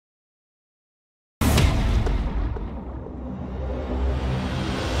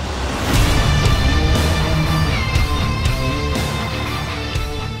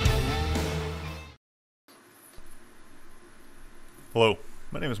Hello,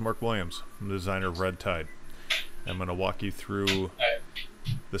 my name is Mark Williams. I'm the designer of RedTide. I'm going to walk you through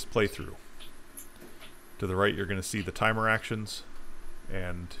this playthrough. To the right, you're going to see the timer actions,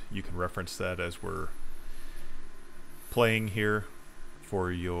 and you can reference that as we're playing here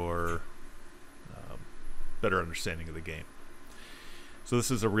for your better understanding of the game. So this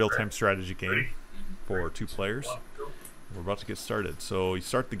is a real-time strategy game for 2 players. We're about to get started. So you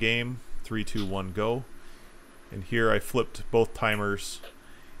start the game, 3, 2, 1, go. And here I flipped both timers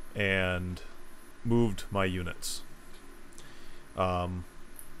and moved my units. I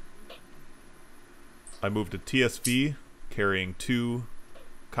moved a TSV carrying 2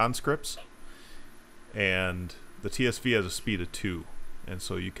 conscripts, and the TSV has a speed of 2, and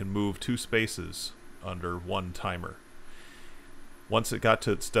so you can move 2 spaces under 1 timer. Once it got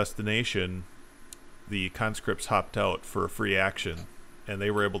to its destination, the conscripts hopped out for a free action, and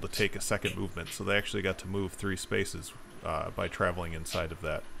they were able to take a second movement, so they actually got to move 3 spaces by traveling inside of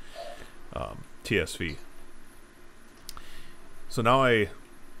that TSV. So now I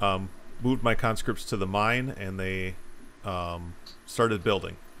moved my conscripts to the mine, and they started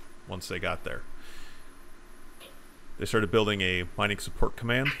building once they got there. They started building a mining support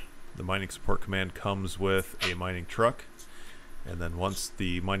command. The mining support command comes with a mining truck, and then once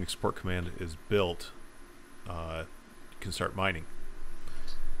the mining support command is built, you can start mining.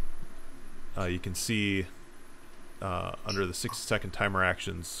 You can see under the 60-second timer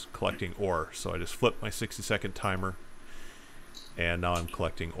actions collecting ore. So I just flipped my 60-second timer, and now I'm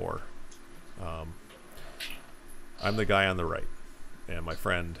collecting ore. I'm the guy on the right, and my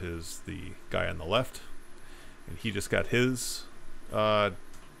friend is the guy on the left, and he just got his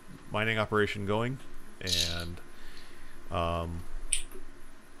mining operation going. And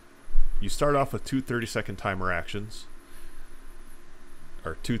you start off with 2 30-second timer actions,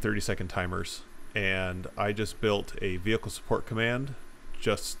 or 2 30-second timers, and I just built a vehicle support command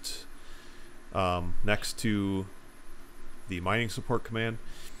just next to the mining support command,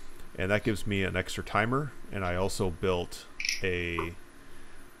 and that gives me an extra timer. And I also built a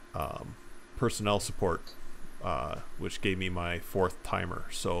personnel support, which gave me my 4th timer.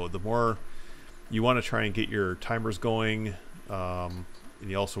 So the more you want to try and get your timers going, and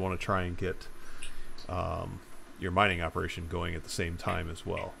you also want to try and get your mining operation going at the same time as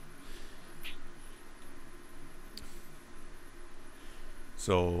well.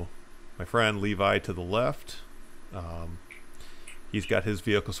 So my friend Levi to the left, he's got his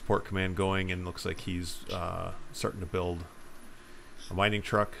vehicle support command going, and looks like he's starting to build a mining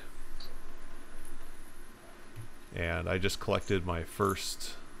truck. And I just collected my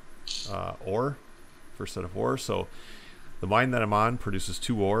first set of ore. So the mine that I'm on produces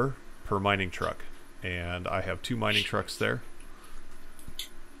 2 ore per mining truck, and I have 2 mining trucks there.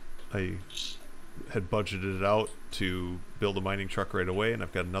 I had budgeted it out to build a mining truck right away, and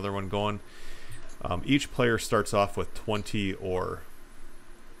I've got another one going. Each player starts off with 20 ore.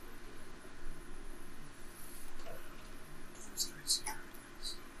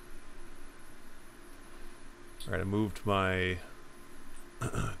 Alright, I moved my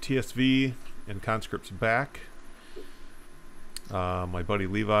TSV and conscripts back. My buddy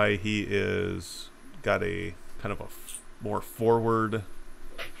Levi, he is got a kind of a more forward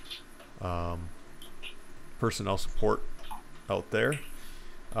personnel support out there.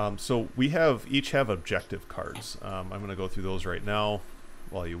 So we each have objective cards. I'm going to go through those right now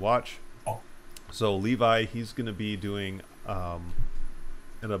while you watch. So Levi, he's going to be doing an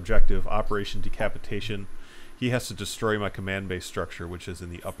objective, Operation Decapitation. He has to destroy my command base structure, which is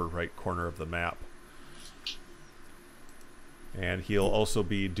in the upper right corner of the map. And he'll also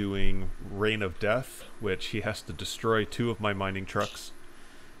be doing Reign of Death, which he has to destroy 2 of my mining trucks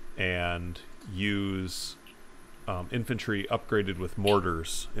and use infantry upgraded with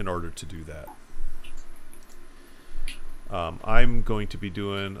mortars in order to do that. I'm going to be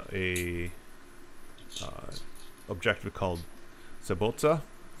doing a objective called Zabotza,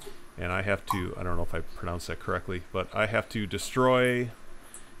 and I have to, I don't know if I pronounced that correctly, but I have to destroy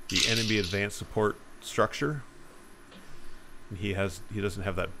the enemy advanced support structure. He doesn't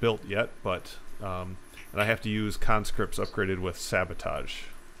have that built yet, but and I have to use conscripts upgraded with sabotage,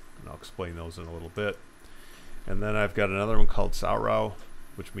 and I'll explain those in a little bit. And then I've got another one called Saurau,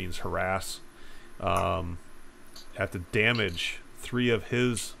 which means harass. I have to damage 3 of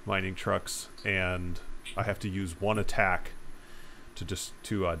his mining trucks, and I have to use 1 attack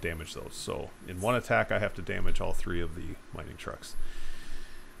to damage those. So in 1 attack, I have to damage all 3 of the mining trucks.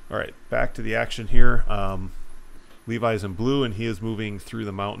 All right, back to the action here. Levi's in blue, and he is moving through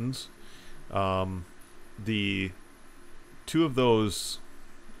the mountains. The 2 of those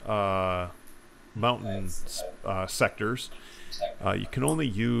mountain sectors You can only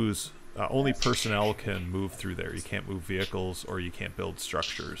use only personnel can move through there. You can't move vehicles, or you can't build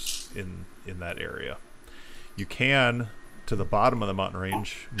structures in that area. You can, to the bottom of the mountain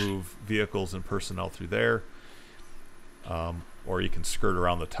range, move vehicles and personnel through there, or you can skirt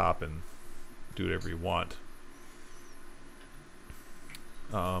around the top and do whatever you want.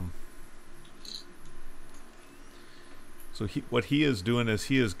 So what he is doing is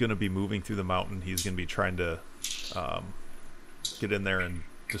he is going to be moving through the mountain. He's going to be trying to get in there and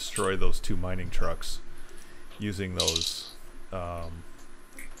destroy those 2 mining trucks using those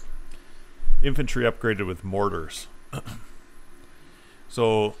infantry upgraded with mortars.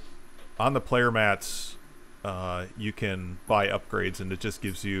 So on the player mats, you can buy upgrades, and it just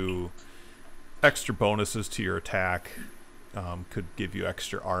gives you extra bonuses to your attack. Could give you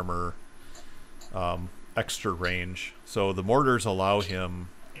extra armor, extra range. So the mortars allow him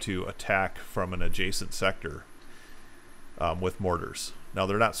to attack from an adjacent sector with mortars. Now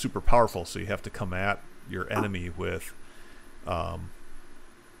they're not super powerful, so you have to come at your enemy with a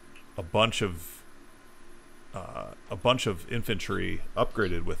bunch of infantry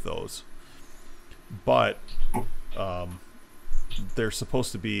upgraded with those. But they're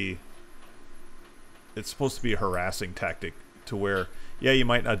supposed to be, it's supposed to be a harassing tactic, to where, yeah, you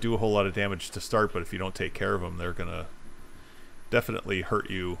might not do a whole lot of damage to start, but if you don't take care of them, they're gonna definitely hurt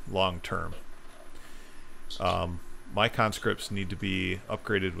you long term. My conscripts need to be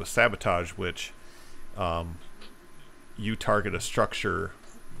upgraded with sabotage, which you target a structure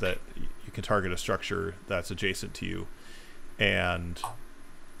that you can target a structure that's adjacent to you, and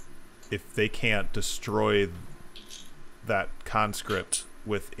if they can't destroy that conscript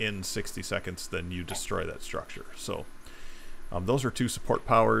within 60 seconds, then you destroy that structure. So those are 2 support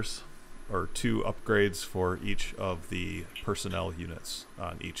powers, or 2 upgrades for each of the personnel units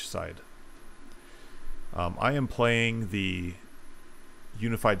on each side. I am playing the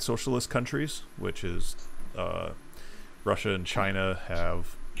Unified Socialist countries, which is Russia and China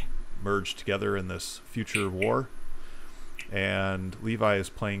have merged together in this future war, and Levi is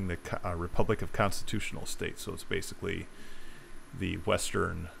playing the Republic of Constitutional States, so it's basically the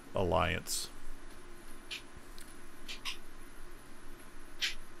Western Alliance.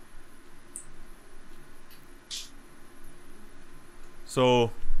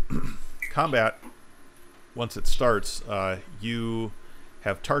 So combat, once it starts, you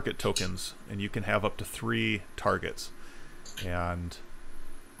have target tokens, and you can have up to 3 targets, and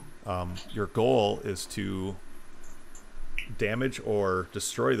your goal is to damage or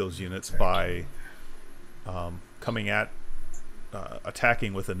destroy those units by coming at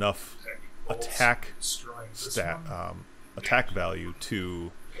attacking with enough attack value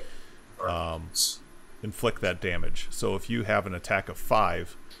to inflict that damage. So if you have an attack of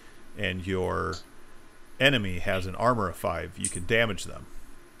 5 and your enemy has an armor of 5, you can damage them.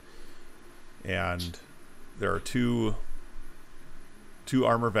 And there are two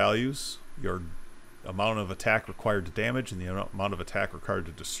armor values: your amount of attack required to damage and the amount of attack required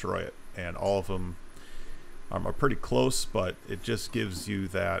to destroy it. And all of them are pretty close, but it just gives you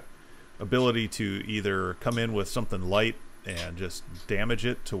that ability to either come in with something light and just damage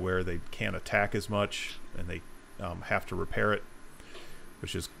it to where they can't attack as much, and they have to repair it,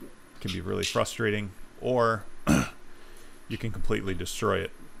 which can be really frustrating, or you can completely destroy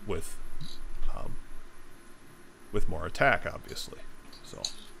it with more attack, obviously. So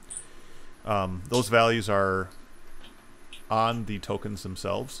those values are on the tokens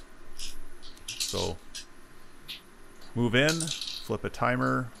themselves. So move in, flip a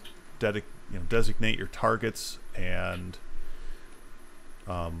timer, designate your targets, and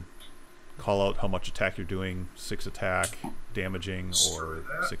call out how much attack you're doing: 6 attack damaging or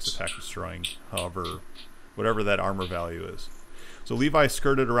 6 attack destroying, whatever that armor value is. So Levi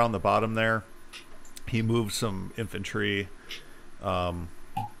skirted around the bottom there. He moved some infantry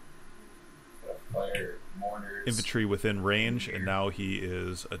within range, and now he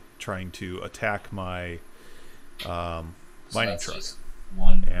is trying to attack my mining truck.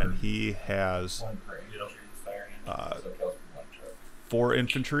 And he has 4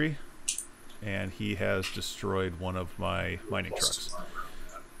 infantry, and he has destroyed one of my mining trucks.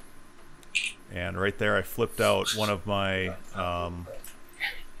 And right there I flipped out one of my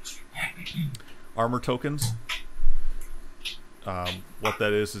armor tokens. What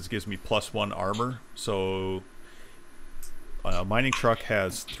that is it gives me +1 armor. So a mining truck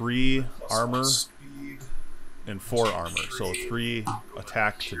has 3 armor and 4 armor. So 3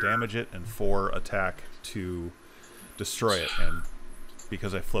 attack to damage it and 4 attack to destroy it. And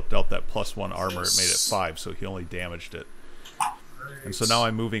because I flipped out that +1 armor, it made it 5, so he only damaged it. And so now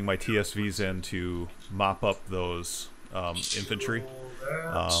I'm moving my TSVs in to mop up those infantry.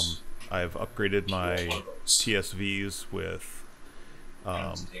 I've upgraded my TSVs with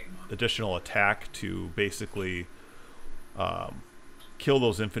additional attack to basically kill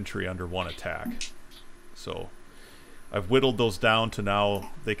those infantry under one attack. So I've whittled those down to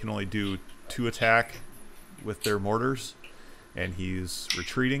now they can only do 2 attack with their mortars, and he's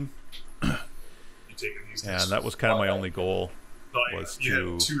retreating. And that was kind of my only goal, was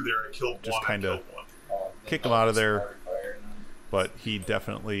to just kind of kick him out of there. But he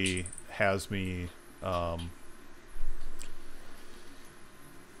definitely has me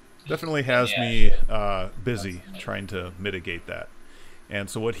busy trying to mitigate that. And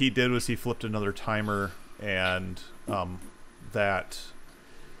so what he did was he flipped another timer, and that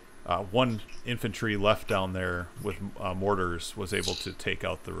one infantry left down there with mortars was able to take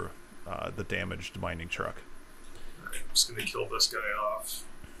out the damaged mining truck. Alright, I'm just gonna kill this guy off.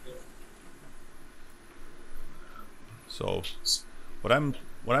 So what I'm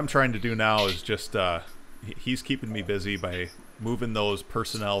trying to do now is just he's keeping me busy by moving those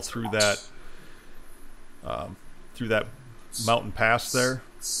personnel through that mountain pass there.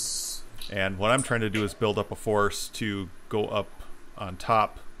 And what I'm trying to do is build up a force to go up on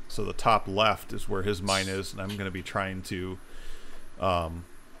top. So the top left is where his mine is, and I'm going to be trying to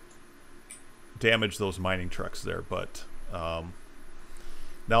damage those mining trucks there. But now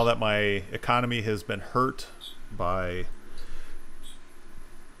that my economy has been hurt by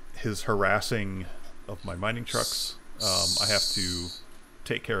his harassing of my mining trucks, I have to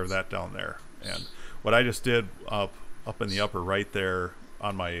take care of that down there. And what I just did up in the upper right there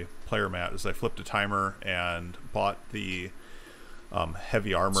on my player mat is I flipped a timer and bought the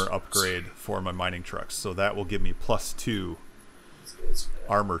heavy armor upgrade for my mining trucks. So that will give me +2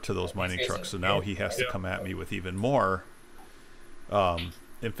 armor to those mining trucks. So now he has to come at me with even more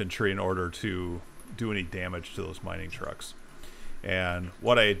infantry in order to do any damage to those mining trucks. And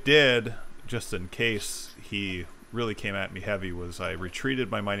what I did, just in case he really came at me heavy, was I retreated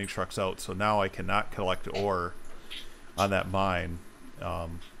my mining trucks out, so now I cannot collect ore on that mine.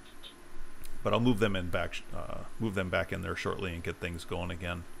 But I'll move them back in there shortly and get things going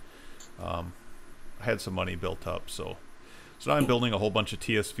again. I had some money built up, so now I'm building a whole bunch of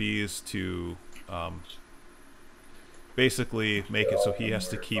TSVs to basically make it so he has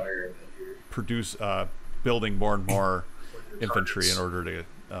to keep building more and more infantry in order to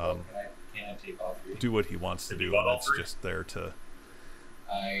do what he wants to do, and that's just there to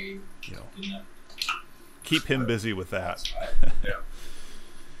keep him busy with that.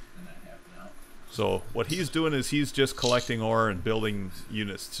 So what he's doing is he's just collecting ore and building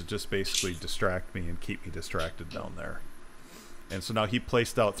units to just basically distract me and keep me distracted down there. And so now he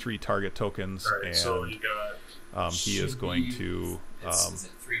placed out 3 target tokens, and so he is going to is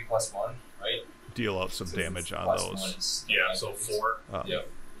it 3+1, right? deal out some damage on those. Yeah, so 4. Yep.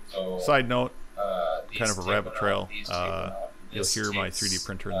 So, side note, kind of a rabbit trail. You'll hear my 3D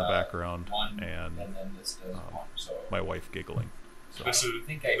printer in the background, and my wife giggling. So this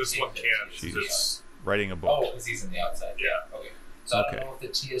one can. She's writing a book. Oh, because he's in the outside. Yeah. Okay. So I don't know if the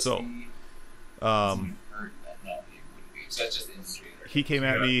TSV so, hurt. No, he wouldn't be. So that's just the industry. He came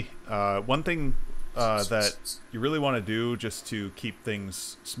at me. One thing that you really want to do just to keep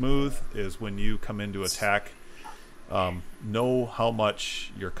things smooth is when you come into attack, know how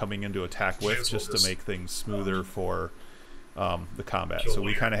much you're coming into attack with, just to make things smoother for the combat. So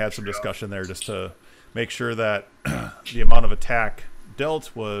we kind of had some discussion there just to make sure that the amount of attack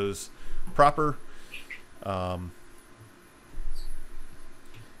dealt was proper. And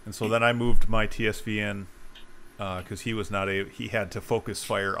so then I moved my TSV in because he had to focus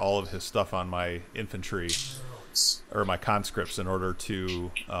fire all of his stuff on my infantry or my conscripts in order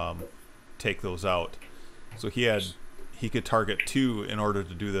to take those out. So he could target 2 in order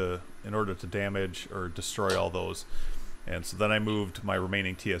to damage or destroy all those. And so then I moved my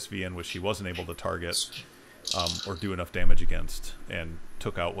remaining TSV in, which he wasn't able to target or do enough damage against, and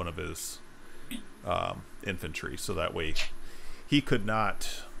took out one of his infantry. So that way he could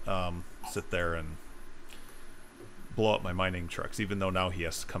not sit there and blow up my mining trucks, even though now he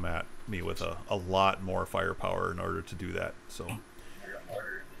has to come at me with a lot more firepower in order to do that. So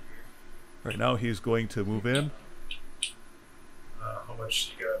right now he's going to move in. How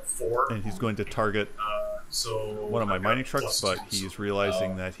much you got? 4. And he's going to target one of my mining trucks, but he's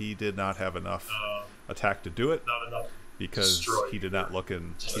realizing that he did not have enough attack to do it, because he did not look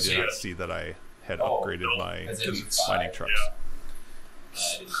and he did not see that I had upgraded my mining trucks.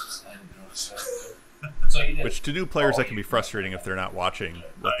 So you did. Which to new players that can be frustrating if they're not watching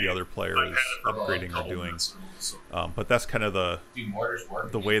what the other player I've is had it for a upgrading or couple doing. minutes now, so. But that's kind of the mortars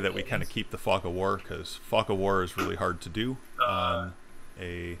work? way that we kind of keep the Fog of War, because Fog of War is really hard to do on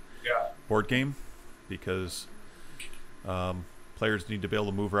a Yeah. board game, because players need to be able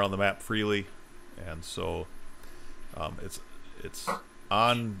to move around the map freely, and so it's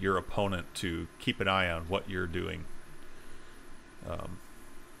on your opponent to keep an eye on what you're doing.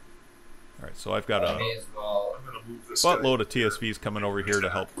 All right, so I've got I a may as well. I'm gonna move this buttload guy of TSVs coming over here to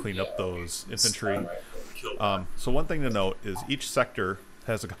help clean up those infantry. Kill that. So one thing to note is each sector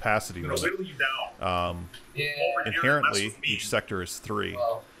has a capacity I'm gonna limit. whittle you down. Yeah. Over here, mess Inherently, with me. each sector is 3.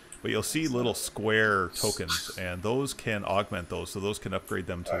 Well, But you'll see little square tokens, and those can augment those. So those can upgrade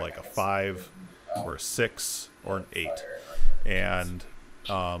them to like a 5 or a 6 or an 8. And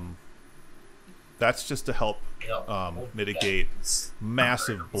that's just to help mitigate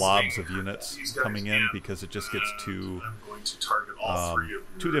massive blobs of units coming in, because it just gets too I'm going to target all three of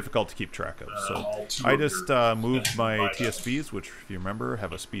too your, difficult to keep track of. So all two I of just your- moved my TSVs, which if you remember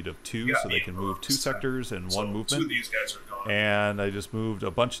have a speed of 2, so they can move 2 sectors in So one two of movement. these guys are gone. And I just moved a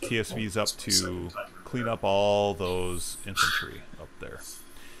bunch of TSVs up to clean up all those infantry up there.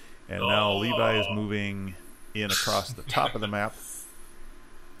 And now Levi is moving in across the top of the map.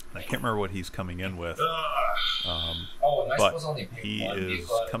 And I can't remember what he's coming in with, oh, and I but suppose only pick he one is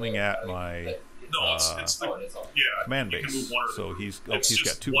vehicle out of coming the- at my No, it's the, Oh, it is all. yeah, command you can base. move one or So the- he's it's got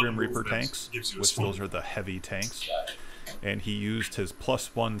just 2 one Grim Reaper movement tanks, gives you a which swing. those are the heavy tanks. Got it. And he used his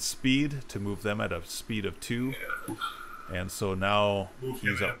 +1 speed to move them at a speed of 2. And so now Move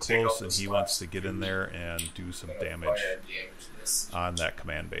him he's in up and take out close, the and he slots. wants to get in there and do some damage Fire damage this. on that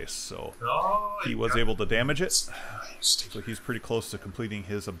command base. So Oh, he you was got able to damage it. it. So he's pretty close to completing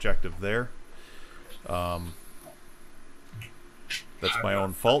his objective there. That's my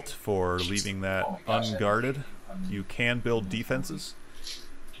own fault for leaving that unguarded. You can build defenses.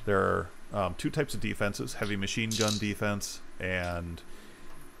 There are 2 types of defenses: heavy machine gun defense, and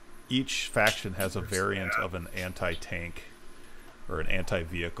each faction has a variant of an anti-tank or an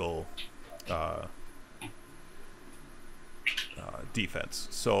anti-vehicle defense.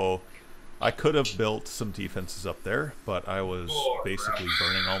 So I could have built some defenses up there, but I was basically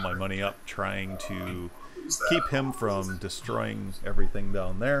burning all my money up trying to keep him from destroying everything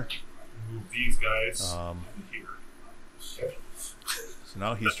down there. Move these guys here. So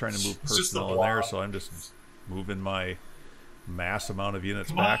now he's trying to move It's just the personnel in there, blob. so I'm just moving my mass amount of units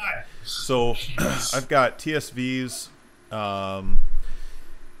Come back. on. So I've got TSVs that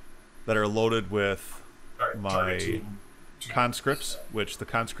are loaded with All right, my target conscripts, which the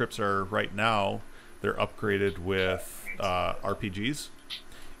conscripts are right now, they're upgraded with RPGs,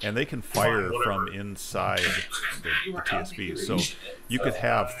 and they can fire from inside the TSVs. So you could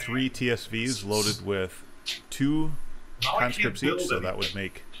have 3 TSVs loaded with 2 conscripts each, so that would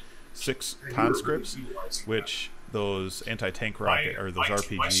make 6 conscripts, which those anti-tank rocket or those my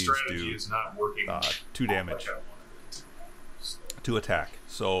RPGs strategy do is not working 2 damage like I wanted. to attack.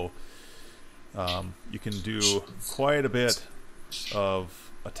 So you can do quite a bit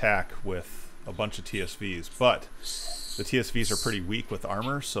of attack with a bunch of TSVs, but the TSVs are pretty weak with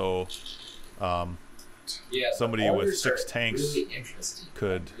armor, so Yeah, somebody the with orders 6 are tanks really interesting.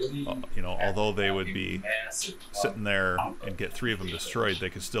 could, Really you know, although they would be massive. sitting there and get 3 of them destroyed, they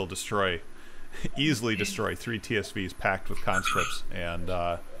could still easily destroy 3 TSVs packed with conscripts, and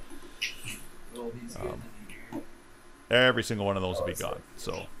every single one of those will be gone.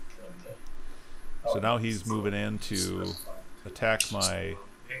 So now he's moving in to attack my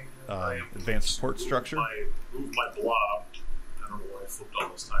advanced support structure. Move my blob. I don't know why I flipped all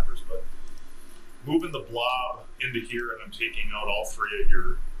those timers, but moving the blob into here, and I'm taking out all 3 of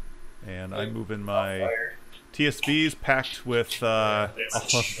your. And I'm moving my TSVs packed with all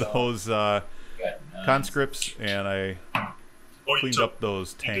of those conscripts, and I Oh, you cleaned took- up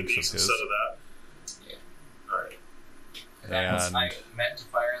those you did tanks of these his. instead of that. Yeah. All right. And I meant to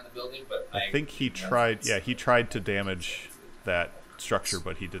fire on the building, but I think he tried. Yeah, he tried to damage that structure,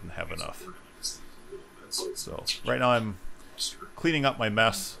 but he didn't have enough. So right now I'm cleaning up my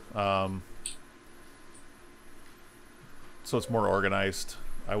mess, so it's more organized.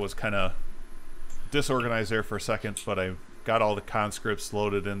 I was kind of disorganized there for a second, but I got all the conscripts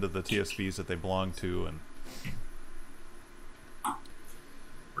loaded into the TSVs that they belong to, and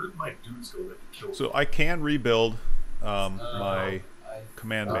Where did my dudes go that killed? so I can rebuild my I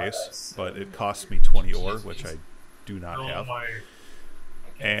command thought base, I but said- it costs me 20 ore, which I do not No, have. my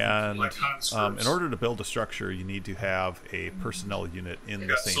And my conscripts. in order to build a structure, you need to have a personnel unit in the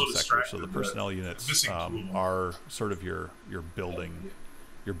got same so sector. So the distracted personnel that units missing two of them. are sort of your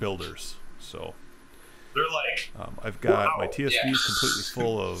builders. So They're like, I've got my wow. TSVs Yeah. completely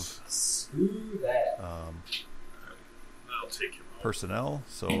full of Screw that. I'll take him out. personnel,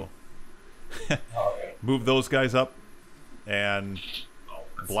 so Alright. move those guys up and Oh,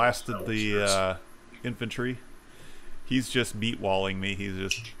 that's- blasted that the was infantry. He's just meat walling me. He's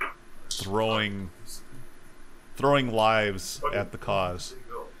just throwing lives at the cause. There you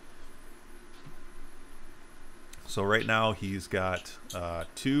go. So right now he's got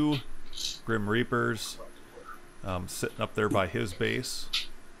 2 Grim Reapers sitting up there by his base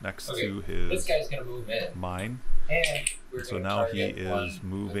next Okay, to this his gonna move in, mine. and we're So gonna now he target one is with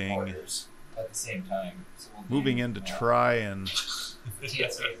moving mortars at the same time. So we'll moving do, in to try and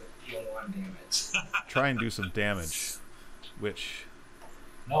TSA with deal 1 damage. do some damage, which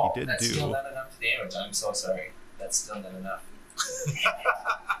No, He did that's do. still not enough damage. I'm so sorry. That's still not enough.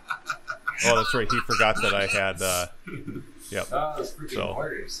 oh, that's right, he forgot that I had yep. Oh, those freaking So-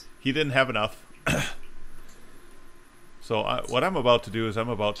 mortars. He didn't have enough. So what I'm about to do is I'm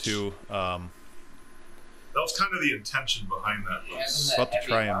about to That was kind of the intention behind that. Was, Having about to heavy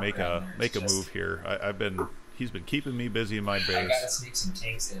try and armor make on a there make a is move here. He's been keeping me busy in my I gotta base, sneak some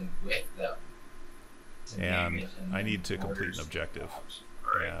tanks in with them. to and name it, and I then need to complete mortars. an objective.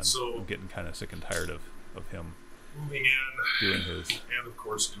 all right, And so I'm getting kind of sick and tired of him moving in, doing his and of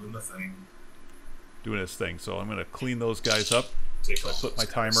course doing the thing. thing. So I'm gonna clean those guys up. Take So I off put my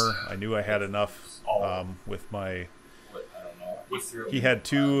those guys. timer. I knew I had enough with my. What, I don't know. With Through- He had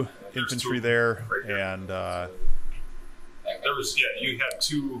 2 There's infantry 2 there, right here. and That guy- There was you had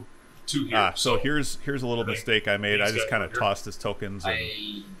two here. so here's a little I think mistake I made. I these just guys kind are of here. tossed his tokens, and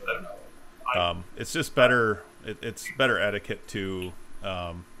I don't know. it's just better. It's better etiquette to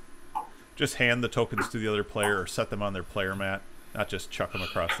just hand the tokens to the other player or set them on their player mat, not just chuck them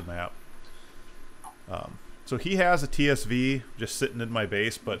across the map. So he has a TSV just sitting in my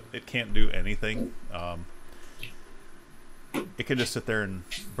base, but it can't do anything. It can just sit there and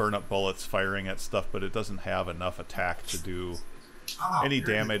burn up bullets firing at stuff, but it doesn't have enough attack to do any here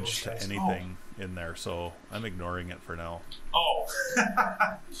you damage go, to guys. anything in there, so I'm ignoring it for now. Oh,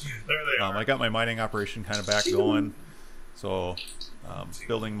 there they are. I got my mining operation kind of back going, so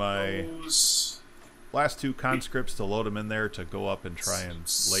building my Those- last 2 conscripts to load them in there to go up and try and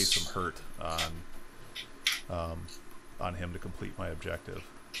lay some hurt on him to complete my objective.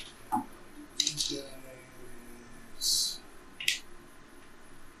 these guys.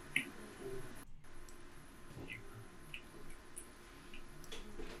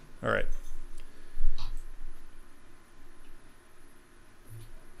 All right.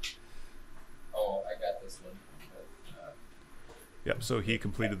 Oh, I got this one. Yep. So he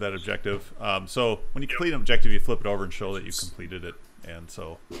completed that objective. So when you complete an objective, you flip it over and show that you completed it, and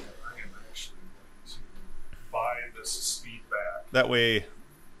so I am actually going to buy this speed back. that way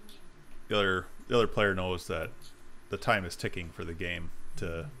the other player knows that the time is ticking for the game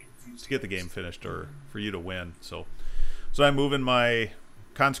to get the game finished or for you to win. So I'm moving my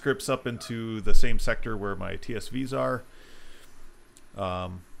conscripts up into the same sector where my TSVs are,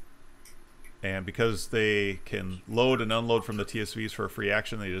 and because they can load and unload from the TSVs for a free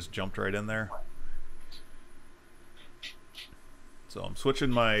action, they just jumped right in there. So I'm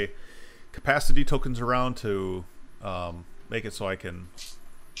switching my capacity tokens around to make it so I can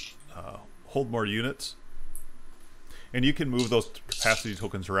hold more units. And you can move those capacity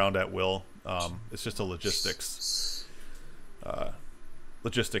tokens around at will. It's just a logistics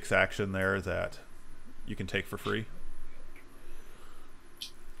action there that you can take for free.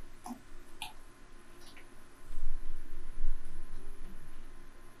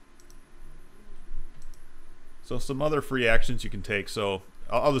 So some other free actions you can take. So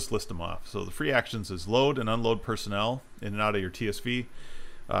I'll just list them off. So the free actions is load and unload personnel in and out of your TSV.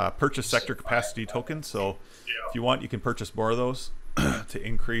 Purchase sector capacity tokens. So if you want, you can purchase more of those to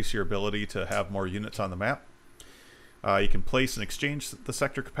increase your ability to have more units on the map. You can place and exchange the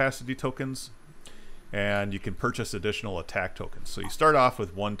sector capacity tokens, and you can purchase additional attack tokens. So you start off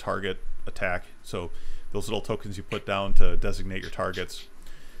with 1 target attack. So those little tokens you put down to designate your targets.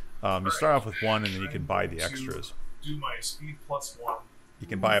 You start off with 1, and then you can buy the extras. Do my speed +1. You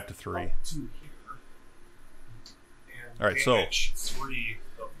can buy up to 3. Up to here. And All right, so damage 3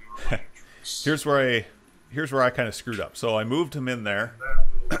 of your troops. here's where I kind of screwed up. So I moved him in there,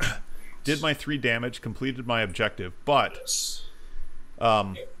 That will did my 3 damage, completed my objective, but this.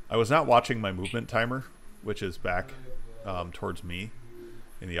 I was not watching my movement timer, which is back towards me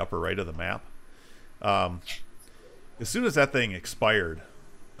in the upper right of the map. As soon as that thing expired,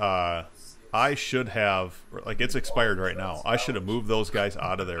 I should have, like, it's expired right now. I should have moved those guys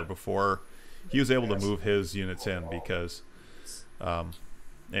out of there before he was able to move his units in, because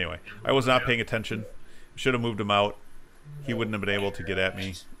anyway, I was not paying attention. should have moved him out. He wouldn't have been able to get at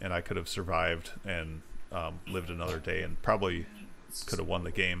me, and I could have survived and lived another day and probably could have won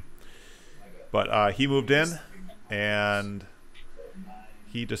the game. But he moved in, and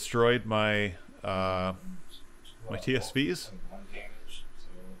he destroyed my my TSVs.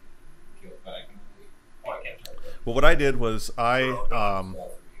 Well, what I did was I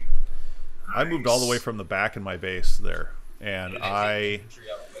moved all the way from the back in my base there, and I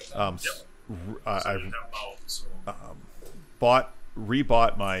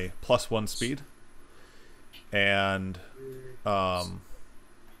rebought my +1 speed and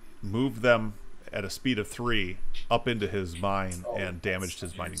moved them at a speed of 3 up into his mine and damaged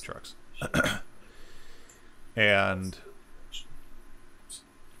his mining trucks. And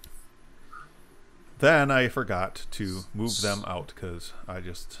then I forgot to move them out because I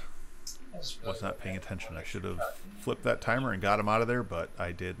just was not paying attention. I should have flipped that timer and got him out of there, but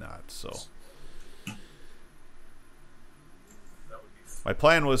I did not. So my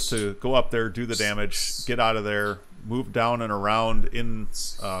plan was to go up there, do the damage, get out of there, move down and around in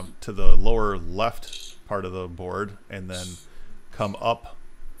to the lower left part of the board, and then come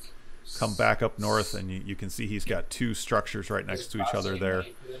back up north, and you can see he's got 2 structures right next to each other there.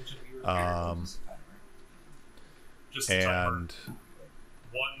 And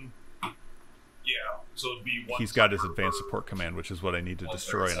so it'd be one. He's got his advanced support command, which is what I need to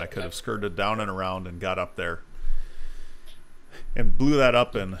destroy, and I could have skirted down and around and got up there and blew that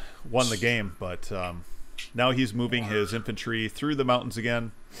up and won the game. But now he's moving his infantry through the mountains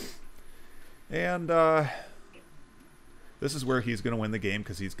again, and this is where he's going to win the game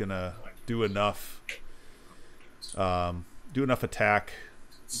because he's going to do enough attack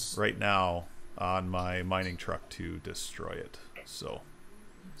right now on my mining truck to destroy it. So,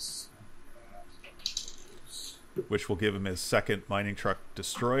 which will give him his 2nd mining truck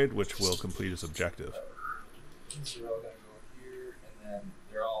destroyed, which will complete his objective. So we're all gonna go here, and then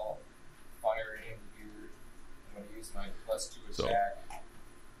they're all firing here. I'm gonna use my +2 attack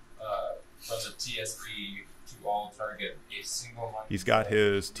from the TSV to all target a single mining. He's got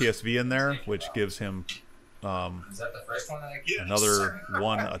his TSV in there, which gives him is that the first one that I get? another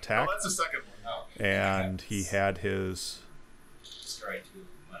 1 attack. No, that's the 2nd one. Oh, And he had his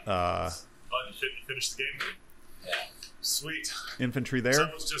you finished the game? Yeah. Sweet. Infantry there, So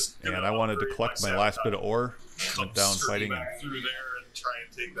I was just and gonna I wanted to upgrade collect my my last bit of sabotage. ore. Went down fighting. Back through there and try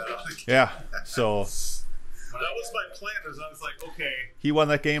and take that out again. Yeah, so That was my plan. Is I was like, okay. he won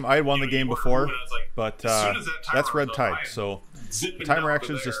that game. I had won the game before, And I was like, but as soon as that timer that's was up, RedTide. I So zipping the timer down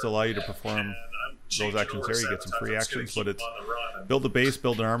actions to just there, allow you to perform and I'm changing those actions over there. You get some sabotage. free I'm just gonna actions, but keep it's on the run and- build a base,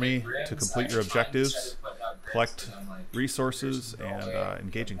 build an army to complete your objectives, collect resources, and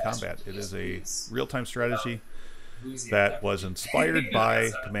engage in combat. It is a real-time strategy that was inspired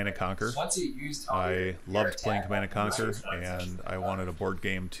by Command and Conquer. I loved playing Command and Conquer, and I wanted a board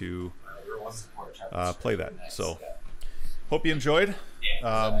game to play that. So, hope you enjoyed.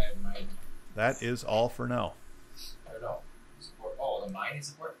 That is all for now. I don't know. Oh, the mining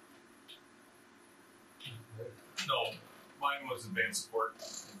support? No, mine was advanced support.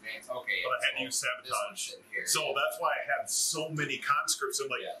 Advanced, okay. But I had to use sabotage. So that's why I had so many conscripts. I'm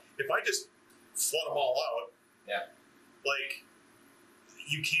like, if I just flood them all out, like,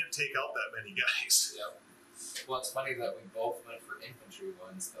 you can't take out that many guys. Yep. Well, it's funny that we both went for infantry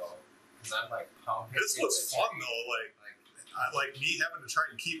ones, though. Because I'm like, this was fun, though. Like me having to try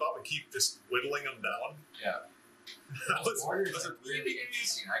and keep up and keep just whittling them down. Yeah. Borders are really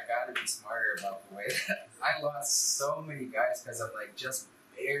interesting. I gotta be smarter about the way that I lost so many guys because I'm like just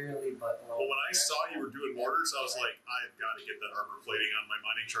barely but low. Well, when I saw you were doing mortars, I was like, I've got to get that armor plating on my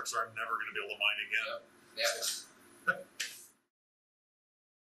mining truck, so I'm never going to be able to mine again. Yeah.